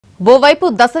ఓవైపు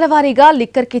దశలవారీగా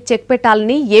లిక్కర్కి చెక్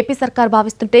పెట్టాలని ఏపీ సర్కార్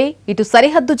భావిస్తుంటే ఇటు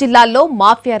సరిహద్దు జిల్లాల్లో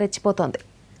మాఫియా రెచ్చిపోతోంది.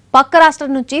 పక్క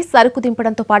రాష్ట్రం నుంచి సరుకు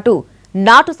దింపడంతో పాటు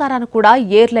నాటుసారాను కూడా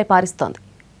ఏర్లై పారిస్తోంది.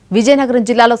 విజయనగరం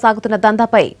జిల్లాలో సాగుతున్న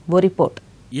దందాపై ఓ రిపోర్ట్.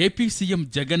 ఏపీ సీఎం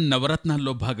జగన్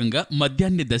నవరత్నాల్లో భాగంగా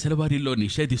మద్యాన్ని దశలవారీలో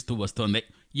నిషేధిస్తూ వస్తోంది.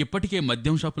 ఇప్పటికే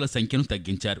మద్యం షాపుల సంఖ్యను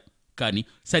తగ్గించారు. కానీ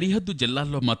సరిహద్దు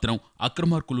జిల్లాల్లో మాత్రం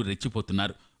అక్రమార్కులు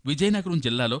రెచ్చిపోతున్నారు. విజయనగరం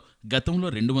జిల్లాలో గతంలో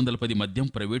 210 మద్యం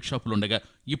ప్రైవేట్ షాపులుండగా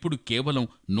ఇప్పుడు కేవలం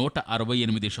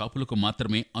 168 షాపులకు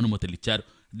మాత్రమే అనుమతులిచ్చారు.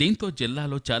 దీంతో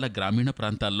జిల్లాలో చాలా గ్రామీణ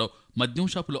ప్రాంతాల్లో మద్యం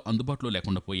షాపులు అందుబాటులో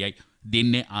లేకుండా పోయాయి.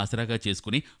 దీన్నే ఆసరాగా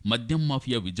చేసుకుని మద్యం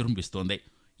మాఫియా విజృంభిస్తోంది.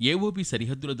 ఏఓబీ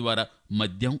సరిహద్దుల ద్వారా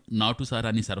మద్యం,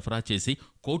 నాటుసారాన్ని సరఫరా చేసి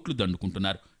కోట్లు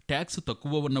దండుకుంటున్నారు. ట్యాక్స్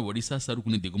తక్కువ ఉన్న ఒడిశా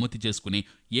సరుకుని దిగుమతి చేసుకుని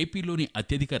ఏపీలోని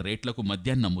అత్యధిక రేట్లకు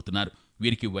మద్యాన్ని అమ్ముతున్నారు.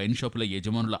 వీరికి వైన్ షాపుల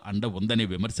యజమానుల అండ ఉందనే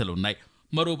విమర్శలున్నాయి.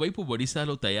 మరోవైపు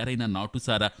ఒడిశాలో తయారైన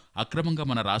నాటుసారా అక్రమంగా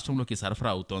మన రాష్ట్రంలోకి సరఫరా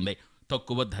అవుతోంది.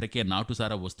 తక్కువ ధరకే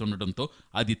నాటుసారా వస్తుండటంతో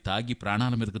అది తాగి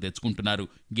ప్రాణాల మీదకు తెచ్చుకుంటున్నారు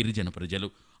గిరిజన ప్రజలు.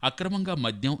 అక్రమంగా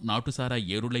మద్యం, నాటుసారా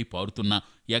ఏరులై పారుతున్న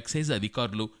ఎక్సైజ్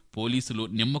అధికారులు, పోలీసులు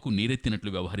నిమ్మకు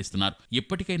నీరెత్తినట్లు వ్యవహరిస్తున్నారు.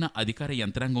 ఇప్పటికైనా అధికార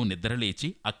యంత్రాంగం నిద్రలేచి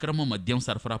అక్రమ మద్యం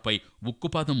సరఫరాపై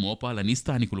ఉక్కుపాదం మోపాలని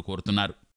స్థానికులు కోరుతున్నారు.